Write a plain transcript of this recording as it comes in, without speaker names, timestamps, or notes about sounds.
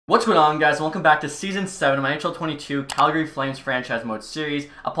What's going on, guys? Welcome back to Season 7 of my NHL 22 Calgary Flames Franchise Mode Series.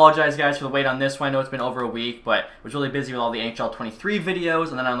 Apologize, guys, for the wait on this one. I know it's been over a week, but I was really busy with all the NHL 23 videos,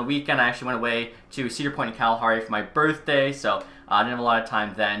 and then on the weekend I actually went away to Cedar Point in Kalahari for my birthday, so I didn't have a lot of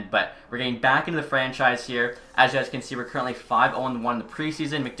time then, but we're getting back into the franchise here. As you guys can see, we're currently 5-0-1 in the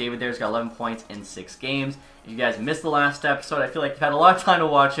preseason. McDavid there's got 11 points in 6 games. If you guys missed the last episode, I feel like you've had a lot of time to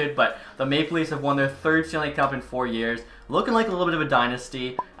watch it, but the Maple Leafs have won their 3rd Stanley Cup in 4 years. Looking like a little bit of a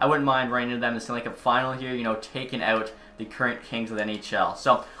dynasty. I wouldn't mind running into them in the Stanley Cup final here, you know, taking out the current kings of the NHL.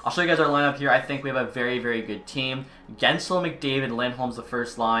 So, I'll show you guys our lineup here. I think we have a very, very good team. Gensel, McDavid, Lindholm's the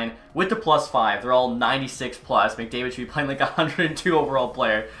first line with the +5. They're all 96 plus. McDavid should be playing like a 102 overall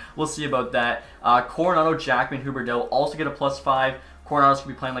player. We'll see about that. Coronado, Jackman, Huberdeau also get a +5. Coronado's going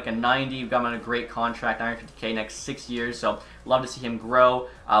to be playing like a 90. We've got him on a great contract, $950K next 6 years, so love to see him grow.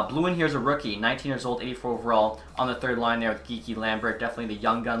 Bluin here is a rookie, 19 years old, 84 overall, on the 3rd line there with Geeky Lambert, definitely the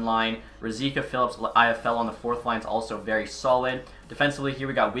young gun line. Rizika, Phillips, IFL on the 4th line is also very solid. Defensively here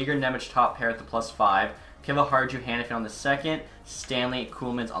we got Uyghur, Nemec top pair at the +5. Kiva, Harju, Hanifin on the 2nd. Stanley,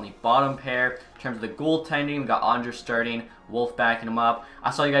 Kuhlman's on the bottom pair. In terms of the goaltending, we got Andre starting, Wolf backing him up. I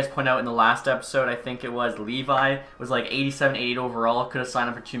saw you guys point out in the last episode, I think it was Levi, was like 87, 88 overall. Could have signed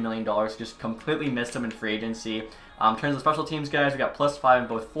him for $2 million. Just completely missed him in free agency. In terms of special teams, guys, we got +5 in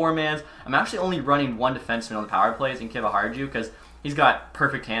both foremans. I'm actually only running one defenseman on the power plays in Kiva Harju because he's got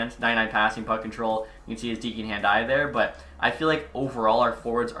perfect hands, 99 passing, puck control. You can see his deking hand-eye there, but I feel like overall our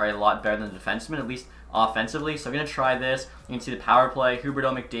forwards are a lot better than the defensemen, at least offensively. So I'm going to try this. You can see the power play,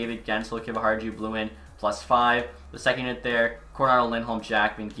 Huberdeau, McDavid, Gensel, Kiva Harju, Bluin, +5. The second unit there, Coronado, Lindholm,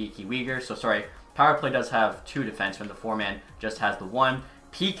 Jackman, Geeky, Uyghur. So sorry, power play does have 2 defensemen. The 4-man just has the 1.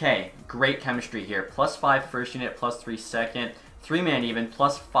 PK, great chemistry here. +5 first unit, +3 second. 3-man even,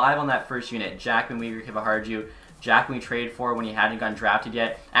 +5 on that first unit. Jackman, Uyghur, Kiva Harju. Jackman we traded for when he hadn't gotten drafted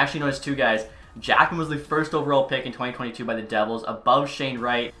yet. Actually noticed 2 guys. Jackman was the 1st overall pick in 2022 by the Devils, above Shane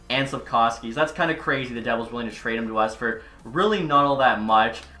Wright and Slavkovsky. So that's kind of crazy the Devils willing to trade him to us for really not all that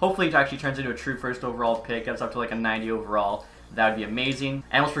much. Hopefully it actually turns into a true 1st overall pick, gets up to like a 90 overall. That would be amazing.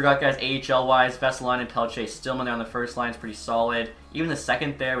 I almost forgot, guys, AHL-wise, Vesselin and Pelche Stillman there on the 1st line is pretty solid. Even the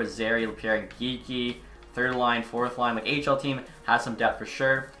 2nd there with Zary, LaPierre, and Geeky. 3rd line, 4th line, like AHL team has some depth for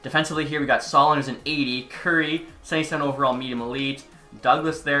sure. Defensively here, we got Solon who's an 80, Curry, 77 overall medium elite.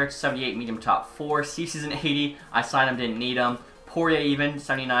 Douglas there, 78 medium top 4. Cece's an 80. I signed him, didn't need him. Poirier even,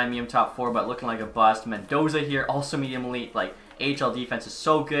 79 medium top 4, but looking like a bust. Mendoza here, also medium elite. Like, AHL defense is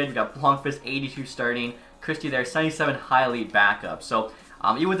so good. We got Blomqvist, 82 starting. Christie there, 77 high elite backup. So,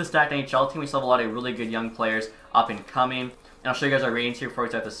 even with the stacked NHL team, we still have a lot of really good young players up and coming. And I'll show you guys our ratings here before we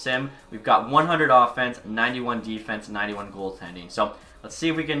start the sim. We've got 100 offense, 91 defense, 91 goaltending. So, let's see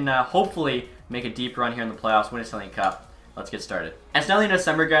if we can hopefully make a deep run here in the playoffs, win a Stanley Cup. Let's get started. And it's now in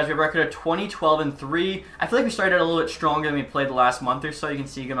December, guys. We have a record of 20-12-3. I feel like we started out a little bit stronger than we played the last month or so. You can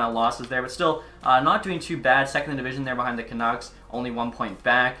see a good amount of losses there, but still not doing too bad. 2nd in the division there behind the Canucks, only 1 point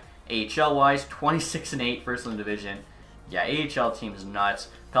back. AHL-wise, 26-8, 1st in the division. Yeah, AHL team is nuts.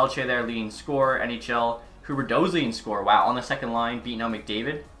 Pelche there, leading scorer. NHL, Huberdeau's leading scorer. Wow, on the 2nd line, beating out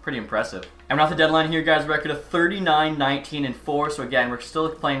McDavid. Pretty impressive. And we're off the deadline here, guys. Record of 39-19-4. So again, we're still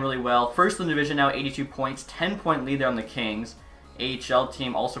playing really well. 1st in the division now, 82 points. 10-point lead there on the Kings. AHL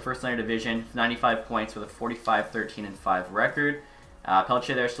team, also 1st in their division, 95 points with a 45-13-5 record.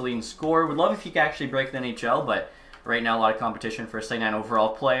 Pelche there, still leading scorer. Would love if he could actually break the NHL, but right now a lot of competition for a 79 overall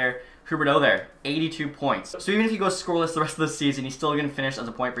player. Huberdeau there, 82 points. So even if he goes scoreless the rest of the season, he's still going to finish as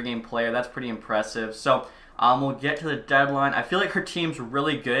a point-per-game player. That's pretty impressive. So we'll get to the deadline. I feel like her team's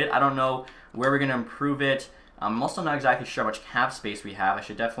really good. I don't know where we're going to improve it. I'm also not exactly sure how much cap space we have. I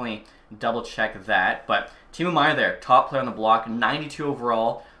should definitely double-check that. But Timo Meier there, top player on the block, 92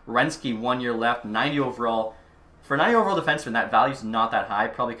 overall. Renski, 1 year left, 90 overall. For a 90 overall defenseman, that value's not that high,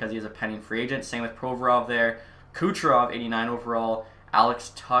 probably because he is a pending free agent. Same with Provorov there. Kucherov, 89 overall.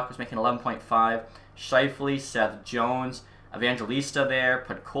 Alex Tuck was making 11.5. Scheifele, Seth Jones, Evangelista there,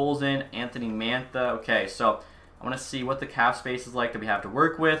 Podkolzin, Anthony Mantha. Okay, so I want to see what the cap space is like that we have to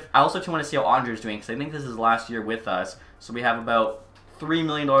work with. I also want to see how Andre's doing because I think this is his last year with us. So we have about $3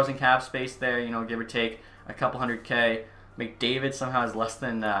 million in cap space there, you know, give or take a couple $100K. McDavid somehow has less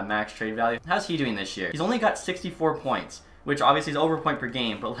than max trade value. How's he doing this year? He's only got 64 points, which obviously is over a point per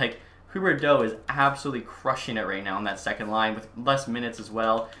game, but like Huberdeau is absolutely crushing it right now on that 2nd line with less minutes as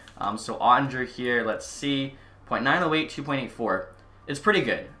well. So Andre here, let's see, 0.908, 2.84. It's pretty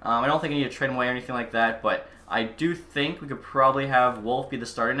good. I don't think I need to trade him away or anything like that, but I do think we could probably have Wolf be the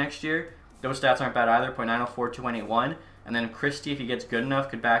starter next year. Those stats aren't bad either, 0.904, 2.81. And then Christie, if he gets good enough,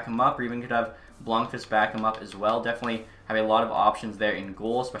 could back him up, or even could have Blomqvist back him up as well. Definitely have a lot of options there in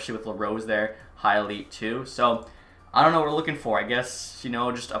goal, especially with LaRose there, high elite too. So I don't know what we're looking for. I guess, you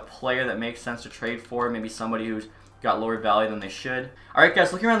know, just a player that makes sense to trade for. Maybe somebody who's got lower value than they should. Alright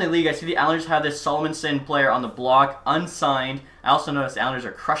guys, looking around the league, I see the Islanders have this Solomon player on the block, unsigned. I also noticed the Islanders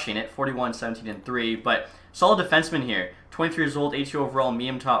are crushing it, 41, 17, and 3, but solid defenseman here. 23 years old, 82 overall,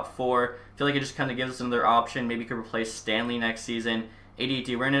 medium top 4. Feel like it just kind of gives us another option. Maybe could replace Stanley next season.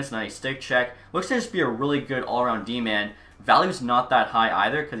 88 awareness, 90 stick check. Looks to just be a really good all-around D-man. Value's not that high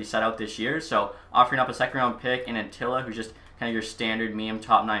either because he sat out this year. So offering up a second-round pick in Antilla, who's just kind of your standard medium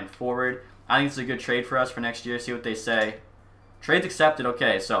top 9 forward. I think it's a good trade for us for next year. See what they say. Trade's accepted.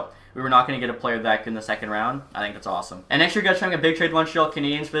 Okay, so we were not going to get a player that good in the second round. I think that's awesome. And next year, guys, trying a big trade with Montreal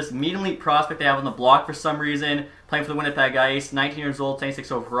Canadiens for this medium elite prospect they have on the block for some reason. Playing for the Winnipeg Ice, 19 years old, 26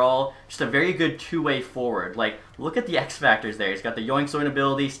 overall. Just a very good two-way forward. Like, look at the X factors there. He's got the yoink swing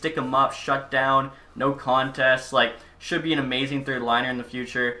ability, stick him up, shut down, no contest. Like, should be an amazing third liner in the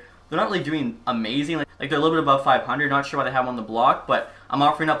future. They're not really doing amazing. Like they're a little bit above 500. Not sure why they have him on the block, but I'm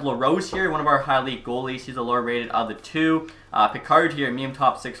offering up LaRose here, one of our high elite goalies. He's the lower rated of the two. Picard here, medium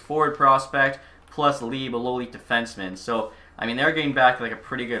top 6 forward prospect, plus Lieb, a low elite defenseman. So, I mean, they're getting back like a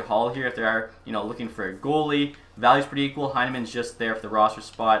pretty good haul here if they are, you know, looking for a goalie. Value's pretty equal. Heineman's just there for the roster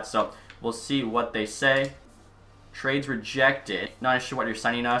spot, so we'll see what they say. Trade's rejected. Not sure what you're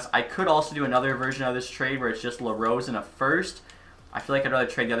sending us. I could also do another version of this trade where it's just LaRose and a first. I feel like I'd rather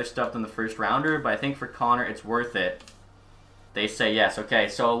trade the other stuff than the first rounder, but I think for Connor it's worth it. They say yes. Okay,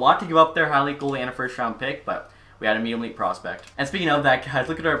 so a lot to give up there, high elite goalie and a first round pick, but we had a medium elite prospect. And speaking of that, guys,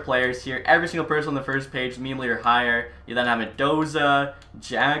 look at our players here. Every single person on the first page, medium elite or higher. You then have Mendoza,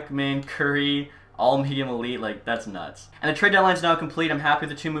 Jackman, Curry, all medium elite. Like, that's nuts. And the trade deadline's now complete. I'm happy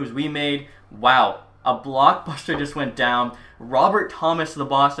with the 2 moves we made. Wow. A blockbuster just went down. Robert Thomas to the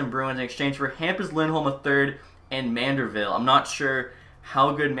Boston Bruins in exchange for Hampus Lindholm III and Manderville. I'm not sure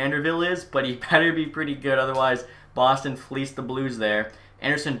how good Manderville is, but he better be pretty good. Otherwise, Boston fleeced the Blues there.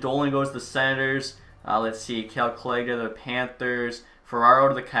 Anderson Dolan goes to the Senators. Let's see. Cal Clegg to the Panthers. Ferraro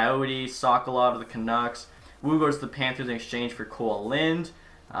to the Coyotes. Sokolov to the Canucks. Wu goes to the Panthers in exchange for Cole Lind.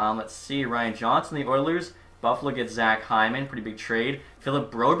 Let's see. Ryan Johnson, the Oilers. Buffalo gets Zach Hyman. Pretty big trade.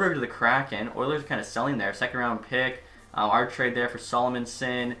 Philip Broberg to the Kraken. Oilers are kind of selling there. Second round pick. Our trade there for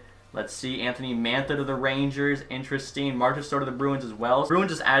Solomonson. Let's see. Anthony Mantha to the Rangers. Interesting. Marchessault to the Bruins as well.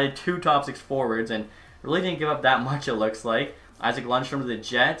 Bruins just added 2 top 6 forwards and really didn't give up that much, it looks like. Isaac Lundstrom to the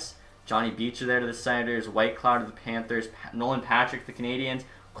Jets. Johnny Beecher there to the Senators. White Cloud to the Panthers. Nolan Patrick to the Canadiens.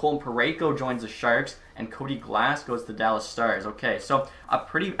 Colton Parayko joins the Sharks. And Cody Glass goes to the Dallas Stars. Okay, so a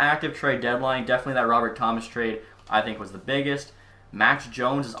pretty active trade deadline. Definitely that Robert Thomas trade, I think, was the biggest. Max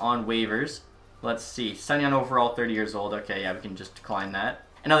Jones is on waivers. Let's see. 79 overall, 30 years old. Okay, yeah, we can just decline that.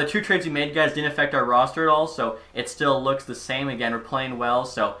 And now the 2 trades we made, guys, didn't affect our roster at all, so it still looks the same. Again, we're playing well,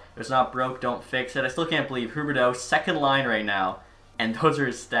 so if it's not broke, don't fix it. I still can't believe Huberdeau, second line right now, and those are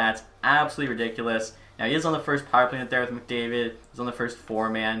his stats. Absolutely ridiculous. Now, he is on the first power play there with McDavid. He's on the first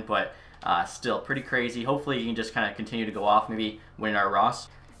 4-man, but still pretty crazy. Hopefully, he can just kind of continue to go off, maybe win our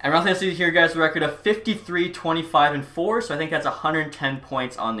roster. And Ralph Nancy here, guys, a record of 53, 25, and 4, so I think that's 110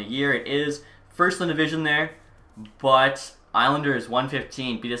 points on the year. It is first in the division there, but Islanders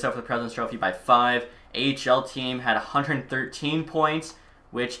 115 beat us out for the President's Trophy by 5. AHL team had 113 points,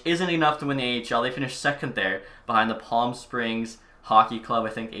 which isn't enough to win the AHL. They finished second there behind the Palm Springs Hockey Club, I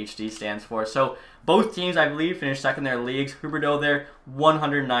think HD stands for. So both teams, I believe, finished second in their leagues. Huberdeau there,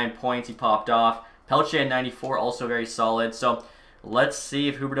 109 points. He popped off. Pelche at 94, also very solid. So let's see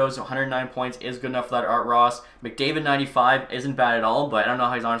if Huberdeau's 109 points is good enough for that Art Ross. McDavid 95 isn't bad at all, but I don't know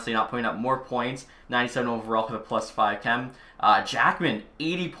how he's honestly not putting up more points. 97 overall with a +5 chem. Jackman,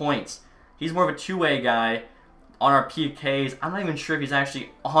 80 points. He's more of a two-way guy on our PKs. I'm not even sure if he's actually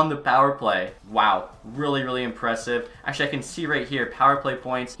on the power play. Wow, really, really impressive. Actually, I can see right here, power play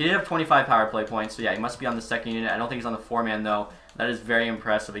points. He did have 25 power play points, so yeah, he must be on the second unit. I don't think he's on the 4-man, though. That is very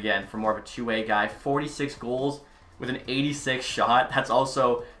impressive, again, for more of a two-way guy. 46 goals with an 86 shot. That's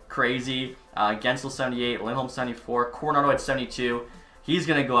also crazy. Gensel 78, Lindholm 74, Coronado at 72. He's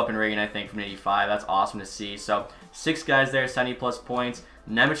going to go up in rating, I think, from 85. That's awesome to see. So 6 guys there, 70-plus points.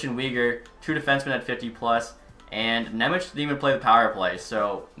 Nemec and Weegar, 2 defensemen at 50-plus. And Nemec didn't even play the power play,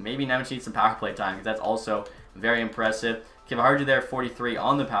 so maybe Nemec needs some power play time, because that's also very impressive. Kivaharju there, 43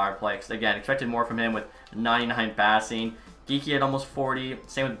 on the power play, because again, expected more from him with 99 passing. Geeky had almost 40,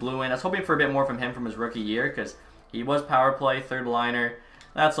 same with Bluin. I was hoping for a bit more from him from his rookie year, because he was power play, third liner.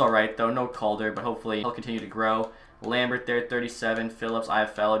 That's alright though, no Calder, but hopefully he'll continue to grow. Lambert there, 37, Phillips,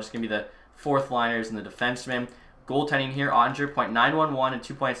 IFL, just going to be the 4th liners and the defensemen. Goaltending here, Ottinger, .911 and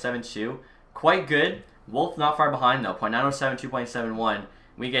 2.72. Quite good. Wolf not far behind though, 0.907, 2.71.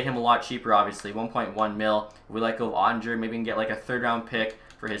 We get him a lot cheaper, obviously, 1.1 mil. We let go of Ottinger, maybe we can get like a 3rd round pick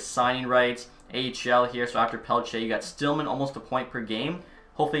for his signing rights. AHL here, so after Pelche, you got Stillman, almost a point per game.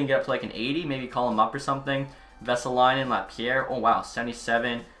 Hopefully you can get up to like an 80, maybe call him up or something. Vesalainen, Lapierre, oh wow,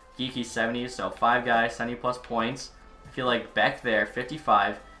 77. Geeky 70, so 5 guys, 70 plus points. I feel like Beck there,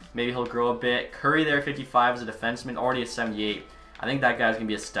 55. Maybe he'll grow a bit. Curry there, 55 as a defenseman, already a 78. I think that guy's going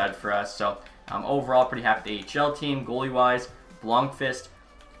to be a stud for us. So overall, pretty happy with the AHL team. Goalie-wise, Blomqvist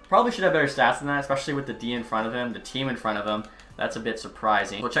probably should have better stats than that, especially with the D in front of him, the team in front of him. That's a bit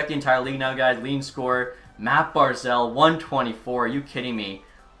surprising. We'll check the entire league now, guys. Leading scorer, Matt Barzal, 124. Are you kidding me?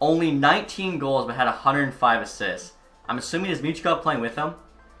 Only 19 goals, but had 105 assists. I'm assuming is Michkov playing with him?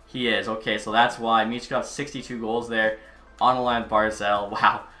 He is. Okay, so that's why. Michkov 62 goals there on the line with Barzal.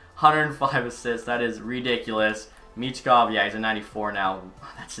 Wow, 105 assists. That is ridiculous. Michkov, yeah, he's a 94 now.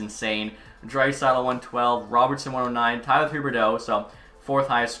 That's insane. Draisaitl 112, Robertson 109, Tyler Huberdeau, so 4th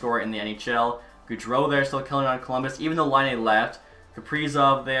highest scorer in the NHL. Gaudreau there, still killing on Columbus, even though Laine left.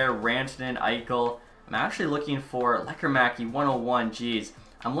 Kaprizov there, Rantanen, Eichel. I'm actually looking for Lekermacki 101. Geez,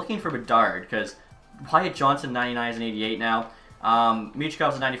 I'm looking for Bedard because Wyatt Johnson 99 is an 88 now.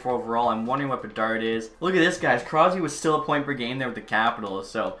 Michkov's a 94 overall. I'm wondering what Bedard is. Look at this, guys. Crosby was still a point per game there with the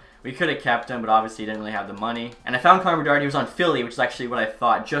Capitals, so we could have kept him, but obviously he didn't really have the money. And I found Connor Bedard. He was on Philly, which is actually what I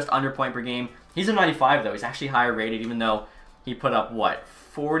thought, just under point per game. He's a 95, though. He's actually higher rated, even though he put up, what,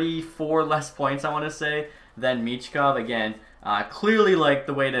 44 less points, I want to say, than Michkov. Again, clearly, like,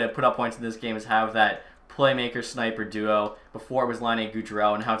 the way to put up points in this game is have that playmaker-sniper duo. Before it was Laine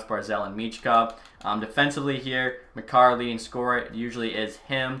Gaudreau, and now it's Barzal and Michkov. Defensively here, Makar leading scorer. It usually is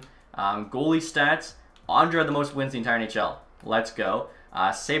him. Goalie stats, Andre the most wins the entire NHL. Let's go.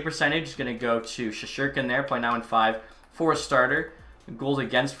 Save percentage is going to go to Shesterkin there, 0.915 for a starter. Goals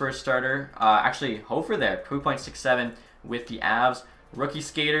against for a starter. Actually, Hofer there, 2.67 with the Avs. Rookie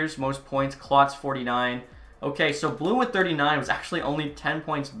skaters, most points, Klotz 49. Okay, so Bloom with 39 was actually only 10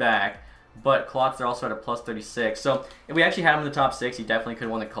 points back, but Klotz there also had a plus 36. So if we actually had him in the top 6, he definitely could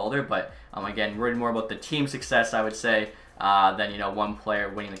have won the Calder, but again, worried more about the team success, I would say, than, you know, one player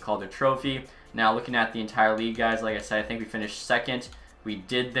winning the Calder trophy. Now, looking at the entire league, guys, like I said, I think we finished 2nd. We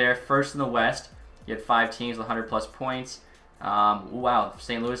did there, 1st in the West. You had 5 teams with 100 plus points. Wow,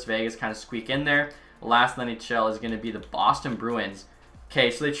 St. Louis, Vegas kind of squeak in there. Last in the NHL is going to be the Boston Bruins. Okay,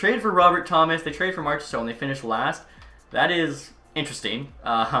 so they traded for Robert Thomas. They traded for Marchessault, and they finished last. That is interesting,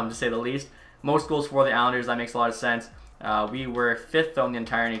 to say the least. Most goals for the Islanders, that makes a lot of sense. We were 5th, though, in the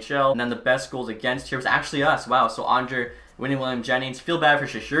entire NHL. And then the best goals against here was actually us. Wow, so Andre winning William Jennings. Feel bad for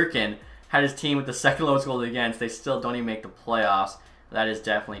Shesterkin. Had his team with the 2nd lowest goals against. They still don't even make the playoffs. That is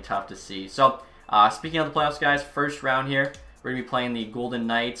definitely tough to see. So, speaking of the playoffs, guys, 1st round here, we're going to be playing the Golden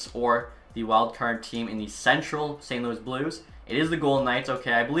Knights or the wild card team in the Central St. Louis Blues. It is the Golden Knights,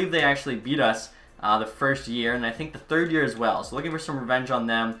 okay. I believe they actually beat us the 1st year, and I think the 3rd year as well. So, looking for some revenge on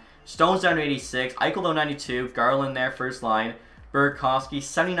them. Stone's down to 86, Eichel though 92, Garland there, 1st line, Burakovsky,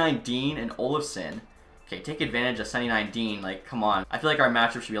 79 Dean, and Olofsson. Okay, take advantage of 79 Dean, like, come on. I feel like our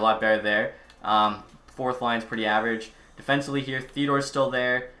matchup should be a lot better there. 4th line's pretty average. Defensively here, Theodore's still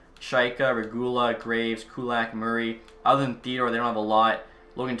there. Shaika, Regula, Graves, Kulak, Murray. Other than Theodore, they don't have a lot.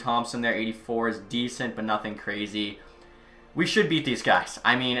 Logan Thompson there, 84, is decent, but nothing crazy. We should beat these guys.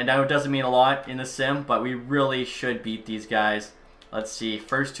 I mean, I know it doesn't mean a lot in the sim, but we really should beat these guys. Let's see,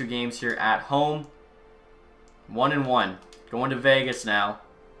 first 2 games here at home. 1-1. Going to Vegas now.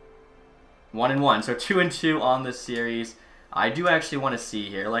 1-1, so 2-2 on this series. I do actually want to see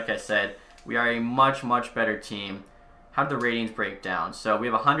here, like I said, we are a much, much better team. How do the ratings break down? So we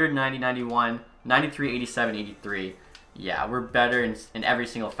have 190, 91, 93, 87, 83. Yeah, we're better in every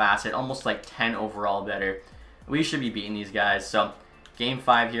single facet, almost like 10 overall better. We should be beating these guys. So game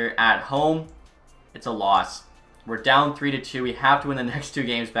 5 here at home, it's a loss. We're down 3-2. We have to win the next 2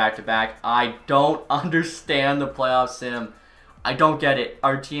 games back-to-back. I don't understand the playoff sim. I don't get it.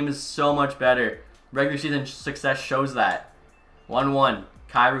 Our team is so much better. Regular season success shows that. 1-1.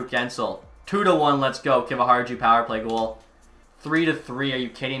 Kyrou Gensel. 2-1. Let's go. Kivaharju power play goal. 3-3. Are you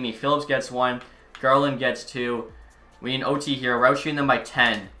kidding me? Phillips gets 1. Garland gets 2. We need OT here. We're outshooting them by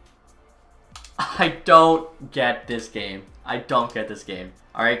 10. I don't get this game. I don't get this game.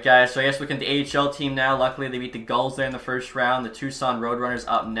 Alright, guys. So I guess looking at the AHL team now. Luckily, they beat the Gulls there in the 1st round. The Tucson Roadrunners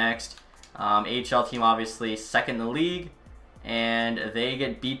up next. AHL team, obviously, 2nd in the league. And they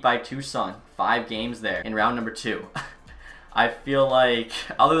get beat by Tucson. 5 games there in round number 2. I feel like,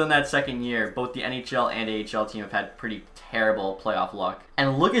 other than that 2nd year, both the NHL and AHL team have had pretty terrible playoff luck.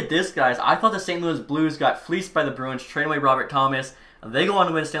 And look at this, guys. I thought the St. Louis Blues got fleeced by the Bruins, traded away Robert Thomas. They go on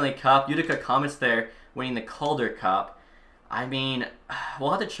to win Stanley Cup. Utica Comets there winning the Calder Cup. I mean,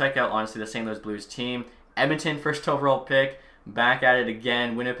 we'll have to check out, honestly, the St. Louis Blues team. Edmonton, first overall pick. Back at it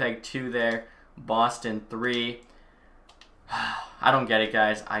again. Winnipeg 2 there. Boston 3. I don't get it,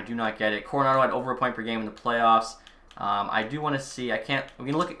 guys. I do not get it. Coronado had over a point per game in the playoffs. I do want to see. We're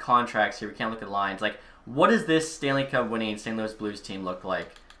going to look at contracts here. We can't look at lines. Like, what does this Stanley Cup winning St. Louis Blues team look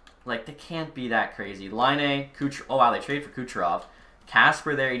like? Like, they can't be that crazy. Line Kucherov. Oh, wow, they traded for Kucherov.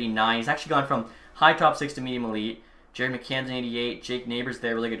 Casper there, 89. He's actually gone from high top 6 to medium elite. Jared McCann's an 88. Jake Neighbors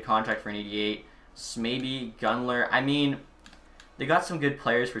there, really good contract for an 88. Smaby, Gunler. I mean, they got some good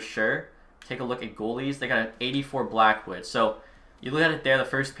players for sure. Take a look at goalies. They got an 84 Blackwood. So, you look at it there, the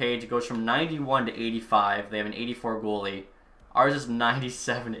first page, it goes from 91 to 85. They have an 84 goalie. Ours is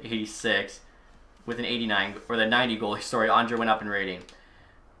 97 to 86 with an 89, or the 90 goalie. Sorry, Andre went up in rating.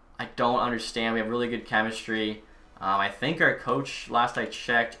 I don't understand. We have really good chemistry. I think our coach, last I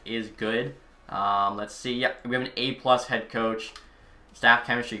checked, is good. Let's see. Yeah, we have an A+ head coach. Staff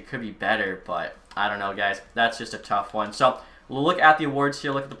chemistry could be better, but I don't know, guys. That's just a tough one. So we'll look at the awards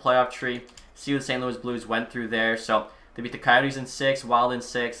here, look at the playoff tree, see what the St. Louis Blues went through there. So they beat the Coyotes in 6, Wild in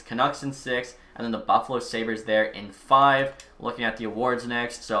 6, Canucks in 6, and then the Buffalo Sabres there in 5. Looking at the awards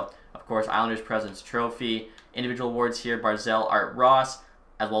next. So, of course, Islanders President's Trophy. Individual awards here, Barzal, Art Ross,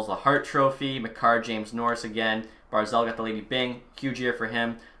 as well as the Hart Trophy. McCarr, James Norris again. Barzal got the Lady Byng. Huge year for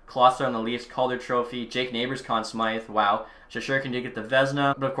him. Klosser on the Leafs Calder Trophy. Jake Neighbors, Conn Smythe. Wow. Shasherkin did get the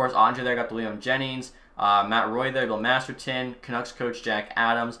Vezina. But, of course, Andre there got the William Jennings. Matt Roy there, Bill Masterton. Canucks coach Jack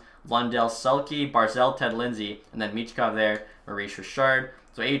Adams. Lundell Selke. Barzal, Ted Lindsay. And then Michkov there, Maurice Richard.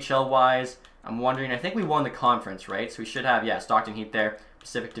 So, AHL-wise, I'm wondering, I think we won the conference, right? So we should have, yeah, Stockton Heat there,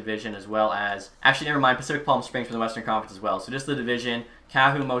 Pacific Division, as well as, actually, never mind, Pacific Palm Springs from the Western Conference as well. So just the division.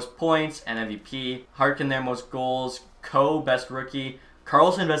 Cahu, most points and MVP. Harkin there, most goals. Coe, best rookie.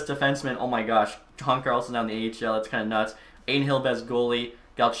 Carlson, best defenseman. Oh my gosh. John Carlson down the AHL. That's kind of nuts. Aiden Hill, best goalie.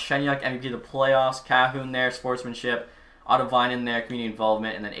 Galchenyuk, MVP of the playoffs. Cahoon there, sportsmanship. Ottavine there, community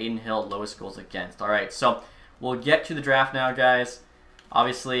involvement. And then Aiden Hill, lowest goals against. All right, so we'll get to the draft now, guys.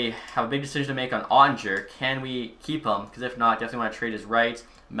 Obviously, have a big decision to make on Ottinger. Can we keep him? Because if not, definitely want to trade his rights.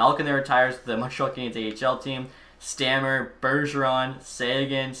 Malkin there retires to the Montreal Canadiens AHL team. Stammer, Bergeron,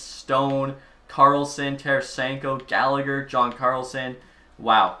 Sagan, Stone, Carlson, Tarasenko, Gallagher, John Carlson.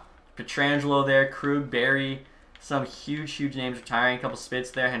 Wow. Petrangelo there, Krug, Barry. Some huge, huge names retiring. A couple spits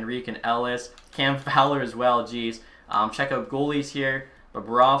there, Henrique and Ellis. Cam Fowler as well, geez. Check out goalies here.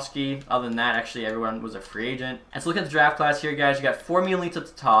 Bobrovsky. Other than that, actually, everyone was a free agent. And so look at the draft class here, guys. You got 4 medium elites at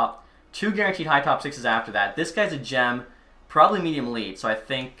the top, 2 guaranteed high top 6s after that. This guy's a gem, probably medium elite. So I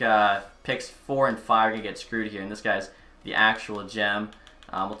think picks 4 and 5 are going to get screwed here. And this guy's the actual gem.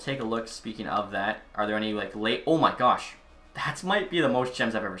 We'll take a look, speaking of that. Are there any, like, late... Oh, my gosh. That might be the most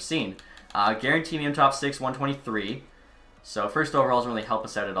gems I've ever seen. Guaranteed medium top 6, 123. So first overall doesn't really help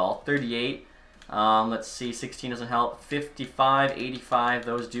us out at all. 38. Let's see, 16 doesn't help. 55, 85,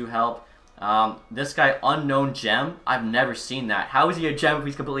 those do help. This guy, unknown gem. I've never seen that. How is he a gem if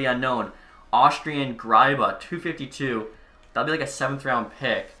he's completely unknown? Austrian Greiba, 252. That'll be like a 7th round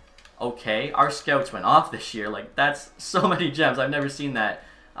pick. Okay, our scouts went off this year. Like, that's so many gems. I've never seen that.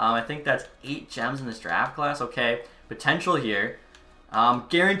 I think that's 8 gems in this draft class. Okay, potential here.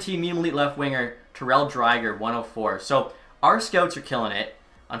 Guaranteed medium elite left winger, Terrell Dreiger, 104. So our scouts are killing it.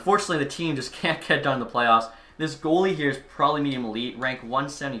 Unfortunately, the team just can't get done in the playoffs. This goalie here is probably medium elite, rank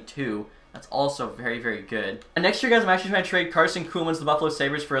 172. That's also very, very good. And next year, guys, I'm actually trying to trade Carson Kuhlman to the Buffalo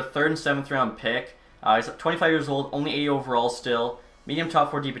Sabres for a 3rd and 7th round pick. He's 25 years old, only 80 overall still. Medium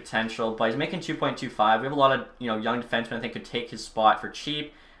top 4D potential, but he's making 2.25. We have a lot of young defensemen I think could take his spot for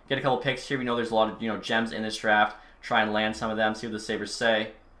cheap. Get a couple picks here. We know there's a lot of gems in this draft. Try and land some of them. See what the Sabres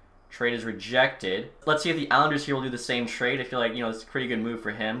say. Trade is rejected. Let's see if the Islanders here will do the same trade. I feel like, it's a pretty good move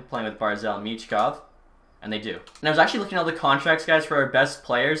for him, playing with Barzal and Michkov. And they do. And I was actually looking at all the contracts, guys, for our best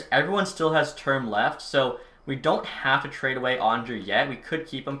players. Everyone still has term left, so we don't have to trade away Andre yet. We could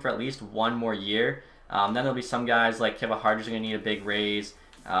keep him for at least 1 more year. Then there'll be some guys like Kevin Harder's going to need a big raise.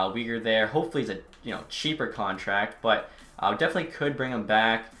 Uyghur there. Hopefully he's a cheaper contract, but definitely could bring him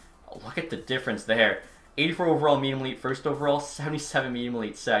back. Oh, look at the difference there. 84 overall medium elite 1st overall, 77 medium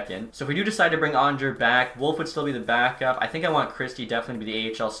elite 2nd. So if we do decide to bring Andre back, Wolf would still be the backup. I think I want Christie definitely to be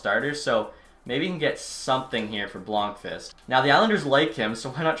the AHL starter, so maybe you can get something here for Blomqvist. Now the Islanders like him, so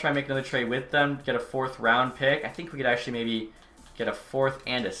why not try and make another trade with them, get a 4th round pick. I think we could actually maybe get a 4th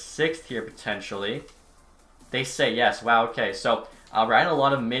and a 6th here potentially. They say yes. Wow, okay. So we're adding a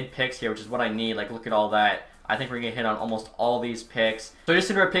lot of mid picks here, which is what I need. Like, look at all that. I think we're going to hit on almost all these picks. So just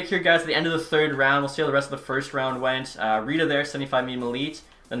into our pick here, guys, at the end of the third round. We'll see how the rest of the first round went. Rita there, 75 medium elite.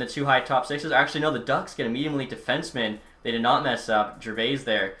 Then the 2 high top 6s. Actually, no, the Ducks get a medium elite defenseman. They did not mess up. Gervais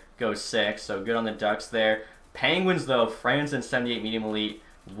there goes 6, so good on the Ducks there. Penguins, though, Franzen, 78 medium elite.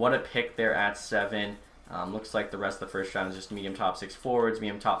 What a pick there at 7. Looks like the rest of the first round is just medium top 6 forwards,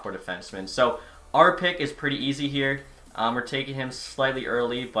 medium top 4 defensemen. So our pick is pretty easy here. We're taking him slightly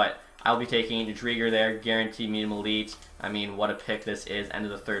early, but I'll be taking Drieger there, guaranteed medium elite. I mean, what a pick this is, end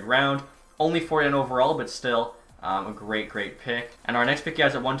of the third round. Only 49 overall, but still a great pick. And our next pick,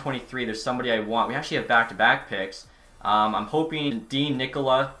 guys, at 123, there's somebody I want. We actually have back-to-back picks. I'm hoping Dean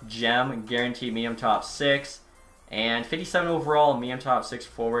Nicola, gem, guaranteed medium top 6. And 57 overall, medium top 6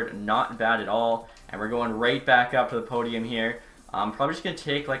 forward, not bad at all. And we're going right back up to the podium here. I'm probably just going to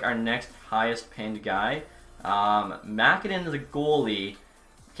take like our next highest pinned guy. Mackinnon is a goalie.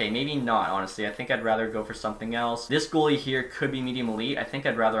 Okay, maybe not, honestly. I think I'd rather go for something else. This goalie here could be medium elite. I think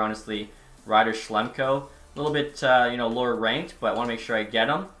I'd rather, honestly, Ryder Schlemko. A little bit, you know, lower ranked, but I want to make sure I get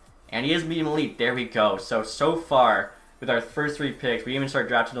him. And he is medium elite. There we go. So far, with our first 3 picks, we even start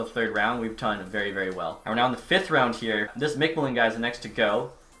drafting to the third round. We've done very well. And we're now in the 5th round here. This McMillan guy is the next to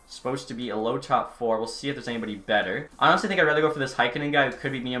go. Supposed to be a low top 4. We'll see if there's anybody better. I honestly think I'd rather go for this Heikkinen guy who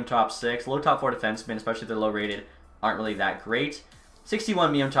could be medium top 6. Low top 4 defensemen, especially if they're low rated, aren't really that great.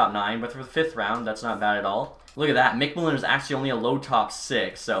 61 medium top 9, but for the 5th round, that's not bad at all. Look at that. McMillan is actually only a low top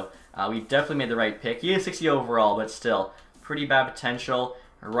 6, so we definitely made the right pick. He is 60 overall, but still, pretty bad potential.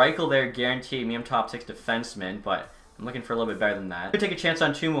 Reichel there, guaranteed medium top 6 defenseman, but I'm looking for a little bit better than that. I'm going to take a chance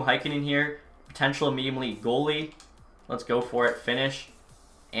on Tuomo Heikkinen here. Potential medium elite goalie. Let's go for it. Finish.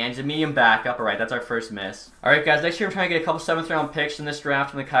 And he's a medium backup. Alright, that's our first miss. Alright, guys, next year I'm trying to get a couple 7th round picks in this draft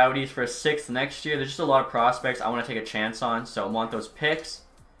from the Coyotes for a 6th next year. There's just a lot of prospects I want to take a chance on, so I want those picks.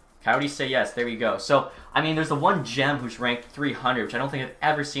 Coyotes say yes. There we go. So, I mean, there's the one gem who's ranked 300, which I don't think I've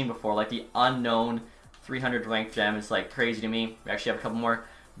ever seen before. Like, the unknown 300 ranked gem is, like, crazy to me. We actually have a couple more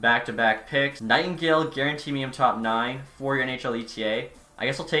back-to-back picks. Nightingale, guaranteed medium top 9, 4-year NHL ETA. I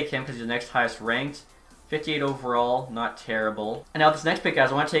guess I'll take him because he's the next highest ranked. 58 overall, not terrible. And now this next pick,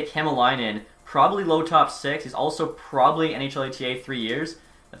 guys, I want to take Hämäläinen. Probably low top 6. He's also probably NHL ETA 3 years.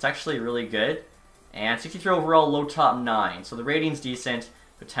 That's actually really good. And 63 overall, low top 9. So the rating's decent.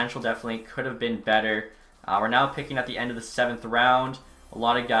 Potential definitely could have been better. We're now picking at the end of the 7th round. A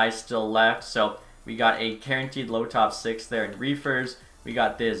lot of guys still left. So we got a guaranteed low top 6 there in Reefers. We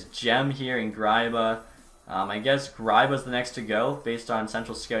got this gem here in Greiba. I guess Greiba's the next to go based on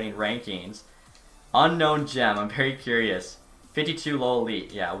Central Scouting rankings. Unknown gem. I'm very curious. 52 low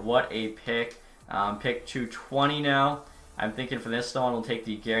elite. Yeah, what a pick. Pick 220 now. I'm thinking for this one, we'll take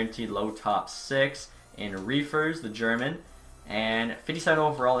the guaranteed low top 6 in Reefers, the German. And 57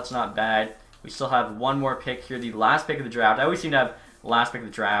 overall, that's not bad. We still have one more pick here, the last pick of the draft. I always seem to have the last pick of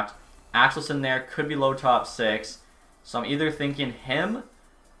the draft. Axelson there, could be low top 6. So I'm either thinking him.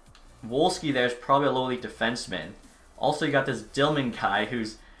 Wolski there's probably a low elite defenseman. Also, you got this Dillman guy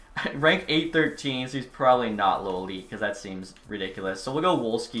who's ranked 813, so he's probably not low elite because that seems ridiculous. So we'll go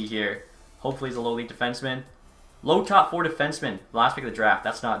Wolski here. Hopefully he's a low elite defenseman. Low top 4 defenseman, last pick of the draft.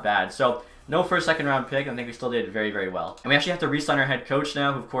 That's not bad. So no first, second round pick. I think we still did very well. And we actually have to re-sign our head coach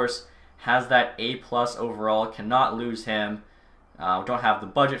now, who of course has that A+ overall. Cannot lose him. We don't have the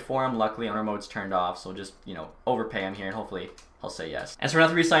budget for him. Luckily, our mode's turned off, so we'll just, you know, overpay him here, and hopefully he'll say yes. And so we're at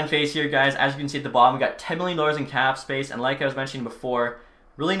the re-sign phase here, guys. As you can see at the bottom, we got $10 million in cap space, and like I was mentioning before,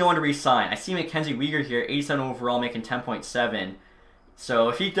 really no one to re-sign. I see Mackenzie Weegar here, 87 overall, making 10.7. So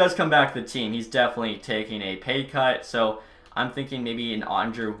if he does come back to the team, he's definitely taking a pay cut. So I'm thinking maybe an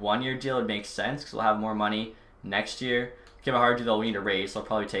Andre 1-year deal would make sense because we'll have more money next year. Give a hard deal, we need a raise. So I'll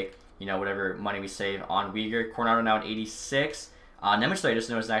probably take, you know, whatever money we save on Weegar. Coronado now at 86. Nemitz, I just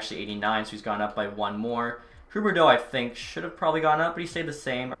noticed, is actually 89, so he's gone up by 1 more. Huberdeau, I think, should have probably gone up, but he stayed the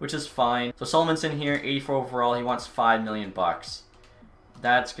same, which is fine. So Solomonson here, 84 overall. He wants $5 million.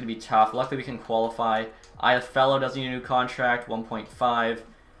 That's going to be tough. Luckily, we can qualify. Fellow doesn't need a new contract, 1.5.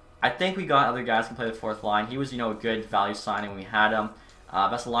 I think we got other guys who can play the 4th line. He was, you know, a good value signing when we had him.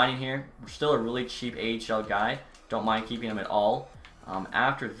 Vesalainen here, still a really cheap AHL guy. Don't mind keeping him at all.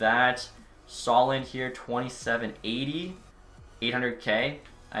 After that, Solid here, 2780, 800K.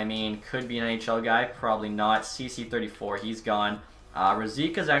 I mean, could be an NHL guy, probably not. CC34, he's gone.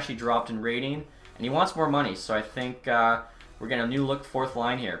 Ruzika's actually dropped in rating, and he wants more money, so I think we're getting a new look 4th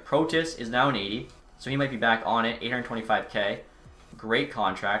line here. Protis is now an 80, so he might be back on it, 825K. Great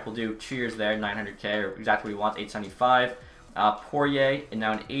contract. We'll do 2 years there, 900K, or exactly what we want, 875. Poirier is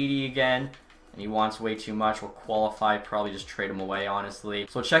now an 80 again. and he wants way too much. We'll qualify, probably just trade him away, honestly.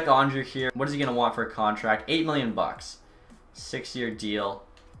 So we'll check Andre here. What is he going to want for a contract? $8 million bucks. 6-year deal.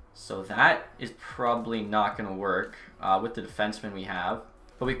 So that is probably not going to work with the defenseman we have.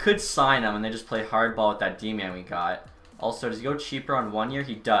 But we could sign him and then just play hardball with that D-man we got. Also, does he go cheaper on 1 year?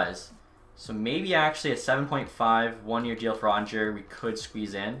 He does. So maybe actually a 7.5 1-year deal for Andre we could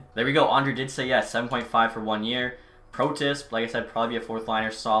squeeze in. There we go. Andre did say yes, 7.5 for 1 year. Protis, like I said, probably be a 4th liner.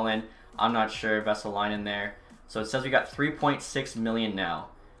 Solid. I'm not sure. Best of line in there. So it says we got 3.6 million now.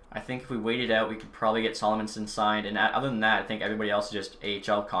 I think if we waited out, we could probably get Solomonson signed. And other than that, I think everybody else is just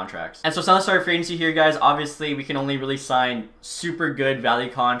AHL contracts. And so let's start free agency here, guys. Obviously, we can only really sign super good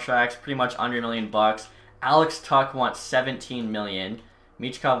value contracts, pretty much under $1 million bucks. Alex Tuck wants 17 million.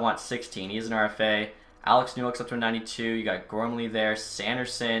 Michkov wants 16. He's an RFA. Alex Newhook's up to 92. You got Gormley there.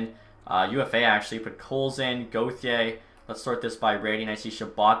 Sanderson. UFA actually. Put Coles in. Gauthier. Let's sort this by rating. I see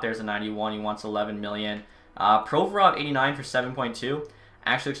Shabbat there's a 91. He wants 11 million. Provorov 89 for 7.2.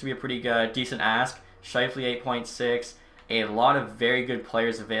 Actually looks to be a pretty good, decent ask. Scheifele 8.6. A lot of very good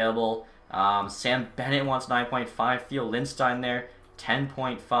players available. Sam Bennett wants 9.5. Theo Lindstein there,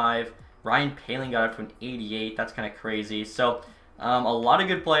 10.5. Ryan Poehling got up to an 88. That's kind of crazy. So a lot of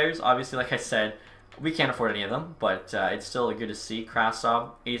good players. Obviously, like I said, we can't afford any of them, but it's still good to see.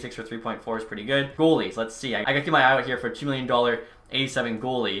 Krasov, 86 for 3.4 is pretty good. Goalies, let's see. I got to keep my eye out here for a $2 million 87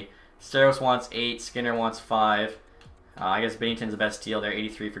 goalie. Steros wants 8. Skinner wants 5. I guess Bennington's the best deal there,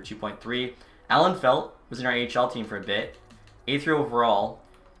 83 for 2.3. Alan Felt was in our AHL team for a bit. 83 overall,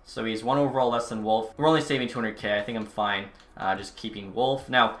 so he's 1 overall less than Wolf. We're only saving 200K. I think I'm fine just keeping Wolf.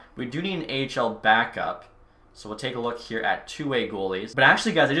 Now, we do need an AHL backup, so we'll take a look here at two-way goalies. But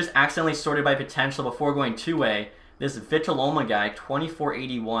actually, guys, I just accidentally sorted by potential before going two-way. This Vitaloma guy,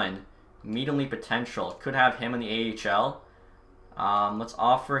 2481, medium potential. Could have him in the AHL. Let's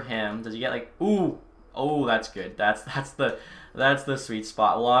offer him. Does he get like... Ooh! Oh, that's good. That's the sweet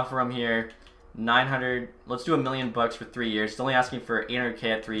spot. We'll offer him here 900. Let's do $1 million bucks for 3 years. It's only asking for 800K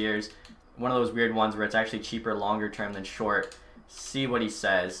at 3 years. One of those weird ones where it's actually cheaper longer term than short. See what he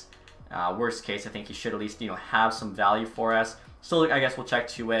says. Worst case, I think he should at least have some value for us. Still, I guess we'll check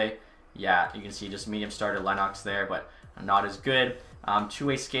two-way. Yeah, you can see just medium starter Lennox there, but not as good.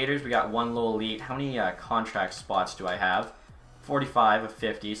 Two-way skaters, we got 1 low elite. How many contract spots do I have? 45 of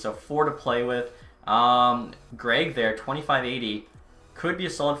 50, so 4 to play with. Greg there, 2580, could be a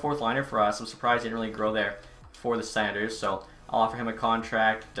solid 4th liner for us. I'm surprised he didn't really grow there for the Senators, so I'll offer him a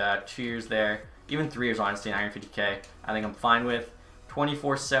contract, 2 years there, even 3 years honestly, 950K. I think I'm fine with.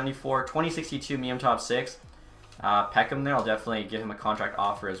 2474, 2062 medium top 6. Peckham there, I'll definitely give him a contract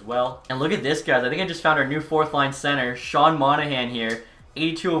offer as well. And look at this, guys. I think I just found our new 4th line center, Sean Monahan here,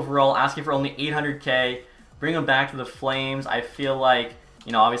 82 overall, asking for only 800K. Bring him back to the Flames. I feel like,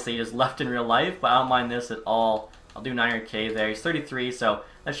 obviously he just left in real life, but I don't mind this at all. I'll do 900K there. He's 33, so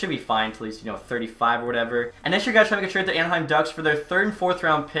that should be fine to at least, 35 or whatever. And next year, guys, try to make a trade to Anaheim Ducks for their 3rd and 4th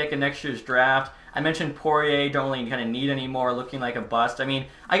round pick in next year's draft. I mentioned Poirier, don't really kind of need anymore, looking like a bust. I mean,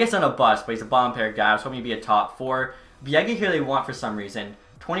 I guess not a bust, but he's a bottom pair guy. I was hoping he'd be a top 4. Biega here they want for some reason.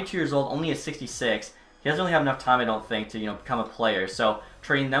 22 years old, only a 66. He doesn't really have enough time, I don't think, to become a player. So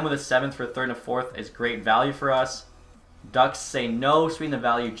trading them with a 7th for a 3rd and a 4th is great value for us. Ducks say no, sweeten the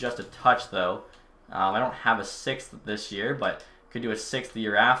value just a touch though. I don't have a 6th this year, but could do a 6th the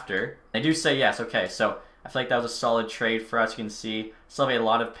year after. They do say yes. Okay, so I feel like that was a solid trade for us. You can see still have a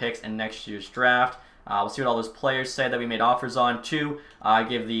lot of picks in next year's draft. We'll see what all those players say that we made offers on. 2,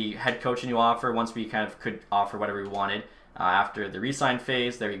 give the head coach a new offer once we kind of could offer whatever we wanted after the re-sign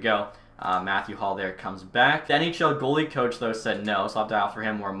phase. There you go. Matthew Hall there comes back. The NHL goalie coach, though, said no, so I'll have to offer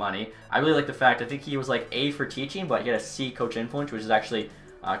him more money. I really like the fact, I think he was like A for teaching, but he had a C coach influence, which is actually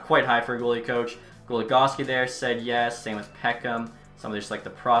quite high for a goalie coach. Goligoski there said yes, same with Peckham. Some of just like the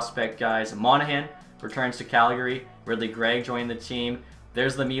prospect guys. Monahan returns to Calgary. Ridley Gregg joined the team.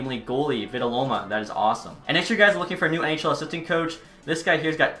 There's the medium league goalie, Vitaloma. That is awesome. And next year, guys, are looking for a new NHL assistant coach. This guy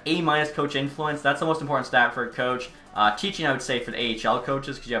here's got A- coach influence. That's the most important stat for a coach. Teaching, I would say, for the AHL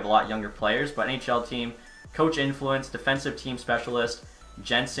coaches because you have a lot younger players. But NHL team, coach influence, defensive team specialist,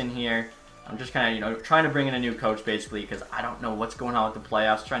 Jensen here. I'm just kind of, trying to bring in a new coach basically because I don't know what's going on with the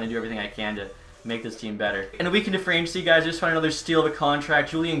playoffs. Trying to do everything I can to make this team better. In a week into free agency, guys, just found another steal of a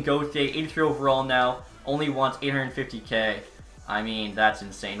contract. Julian Gauthier, 83 overall now, only wants 850K. I mean, that's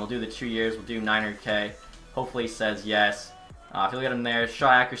insane. We'll do the 2 years. We'll do 900K. Hopefully he says yes. If you look at him there,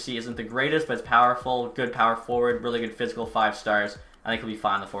 shot accuracy isn't the greatest, but it's powerful. Good power forward. Really good physical, 5 stars. I think he'll be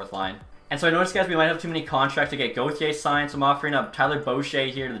fine on the 4th line. And so I noticed, guys, we might have too many contracts to get Gauthier signed, so I'm offering up Tyler Boucher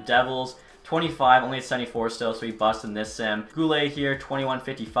here to the Devils. 25, only at 74 still, so he busted in this sim. Goulet here,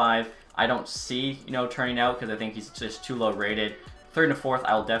 21.55. I don't see, you know, turning out because I think he's just too low rated. Third and a fourth,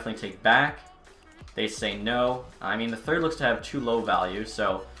 I will definitely take back. They say no. I mean, the third looks to have too low value,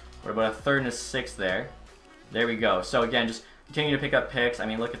 so what about a third and a sixth there? There we go. So again, just continue to pick up picks. I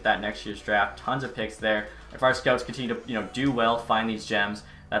mean, look at that next year's draft. Tons of picks there. If our scouts continue to, you know, do well, find these gems,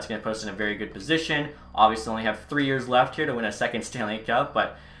 that's going to put us in a very good position. Obviously, only have 3 years left here to win a second Stanley Cup,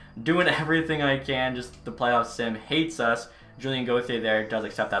 but doing everything I can. Just the playoff sim hates us. Julian Gauthier there does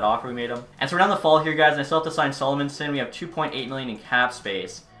accept that offer we made him. And so we're down the fall here, guys, and I still have to sign Solomonson. We have $2.8 million in cap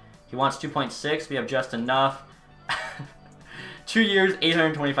space. He wants 2.6. We have just enough. 2 years,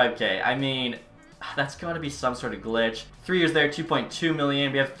 $825K. I mean, that's got to be some sort of glitch. 3 years there, $2.2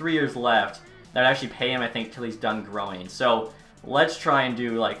 million. We have 3 years left. That would actually pay him, I think, till he's done growing. So let's try and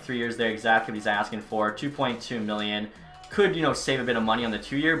do like 3 years there, exactly what he's asking for. $2.2 million. Could, you know, save a bit of money on the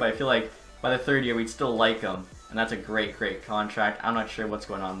 2 year, but I feel like by the third year we'd still like him. And that's a great, great contract. I'm not sure what's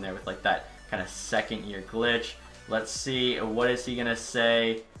going on there with like that kind of second year glitch. Let's see, what is he gonna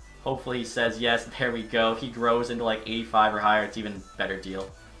say? Hopefully he says yes. There we go. If he grows into like 85 or higher, it's even better deal.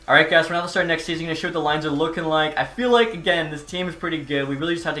 Alright guys, we're now going to start next season. I'm going to show what the lines are looking like. I feel like, again, this team is pretty good. We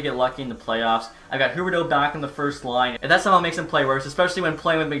really just have to get lucky in the playoffs. I've got Huberdeau back in the first line. If that somehow makes him play worse, especially when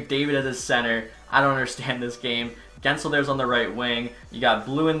playing with McDavid as his center, I don't understand this game. Gensel there's on the right wing. You got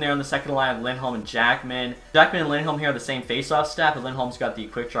Blue in there on the second line with Lindholm and Jackman. Jackman and Lindholm here are the same face-off stat, but Lindholm's got the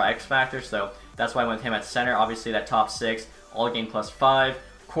quick draw X factor, so that's why I went with him at center. Obviously that top six, all game +5.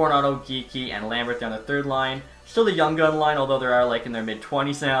 Coronado, Geeky, and Lambert there on the third line. Still the young gun line, although they are like in their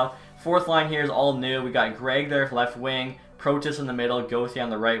mid-20s now. Fourth line here is all new. We got Greg there, left wing. Protis in the middle, Gauthier on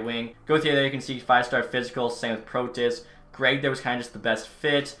the right wing. Gauthier there, you can see 5-star physical, same with Protis. Greg there was kind of just the best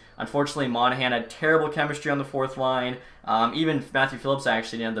fit. Unfortunately, Monahan had terrible chemistry on the fourth line. Even Matthew Phillips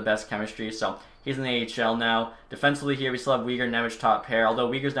actually didn't have the best chemistry, so he's in the AHL now. Defensively here, we still have Weegar and Nemec top pair, although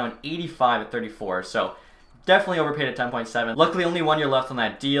Weegar's down 85 at 34, so definitely overpaid at 10.7. Luckily, only 1 year left on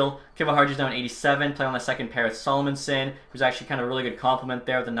that deal. Kiva Hardy's down 87, playing on the second pair with Solomonson, who's actually kind of a really good compliment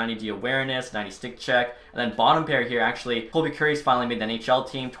there with a 90D awareness, 90 stick check. And then bottom pair here, actually, Colby Curry's finally made the NHL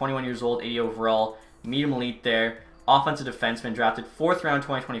team, 21 years old, 80 overall, medium elite there. Offensive defenseman, drafted 4th round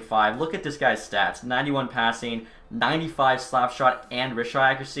 2025. Look at this guy's stats. 91 passing, 95 slap shot and wrist shot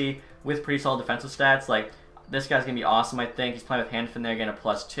accuracy with pretty solid defensive stats. Like, this guy's going to be awesome, I think. He's playing with Hanfin there, getting a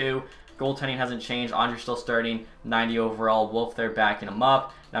 +2. Goaltending hasn't changed. Andre's still starting, 90 overall. Wolf there backing him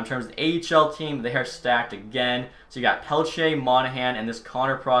up. Now in terms of the AHL team, they are stacked again. So you got Pelche, Monahan, and this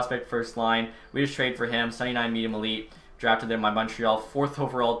Connor prospect first line. We just traded for him, 79 medium elite. Drafted them by Montreal, 4th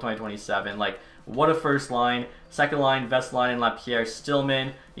overall 2027. Like, what a first line. Second line, Vesline and Lapierre,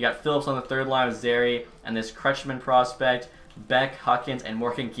 Stillman. You got Phillips on the third line with Zary, and this Kretschmann prospect. Beck, Huckins, and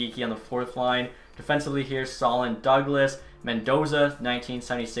Morgan Geeky on the fourth line. Defensively here, Solon, Douglas, Mendoza,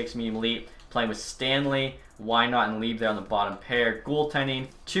 1976 medium elite, playing with Stanley, Wynot, and Lieb there on the bottom pair. Goaltending,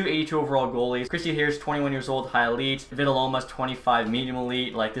 282 overall goalies. Christy here's 21 years old, high elite. Vitaloma's 25 medium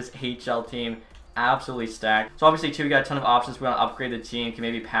elite. Like, this HL team, absolutely stacked. So obviously too, we got a ton of options. We want to upgrade the team, can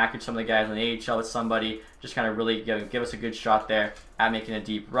maybe package some of the guys in the AHL with somebody, just kind of really give us a good shot there at making a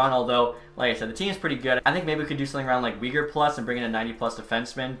deep run. Although, like I said, the team is pretty good. I think maybe we could do something around like Weegar plus and bring in a 90+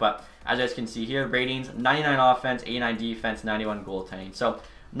 defenseman, but as you guys can see here, ratings 99 offense, 89 defense, 91 goaltending. So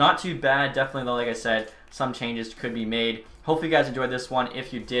not too bad. Definitely though, like I said, some changes could be made. Hopefully you guys enjoyed this one.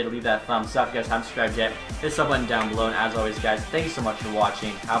 If you did, leave that thumbs up. If you guys haven't subscribed yet, hit the sub button down below. And as always, guys, thank you so much for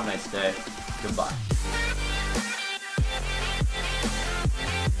watching. Have a nice day. Goodbye.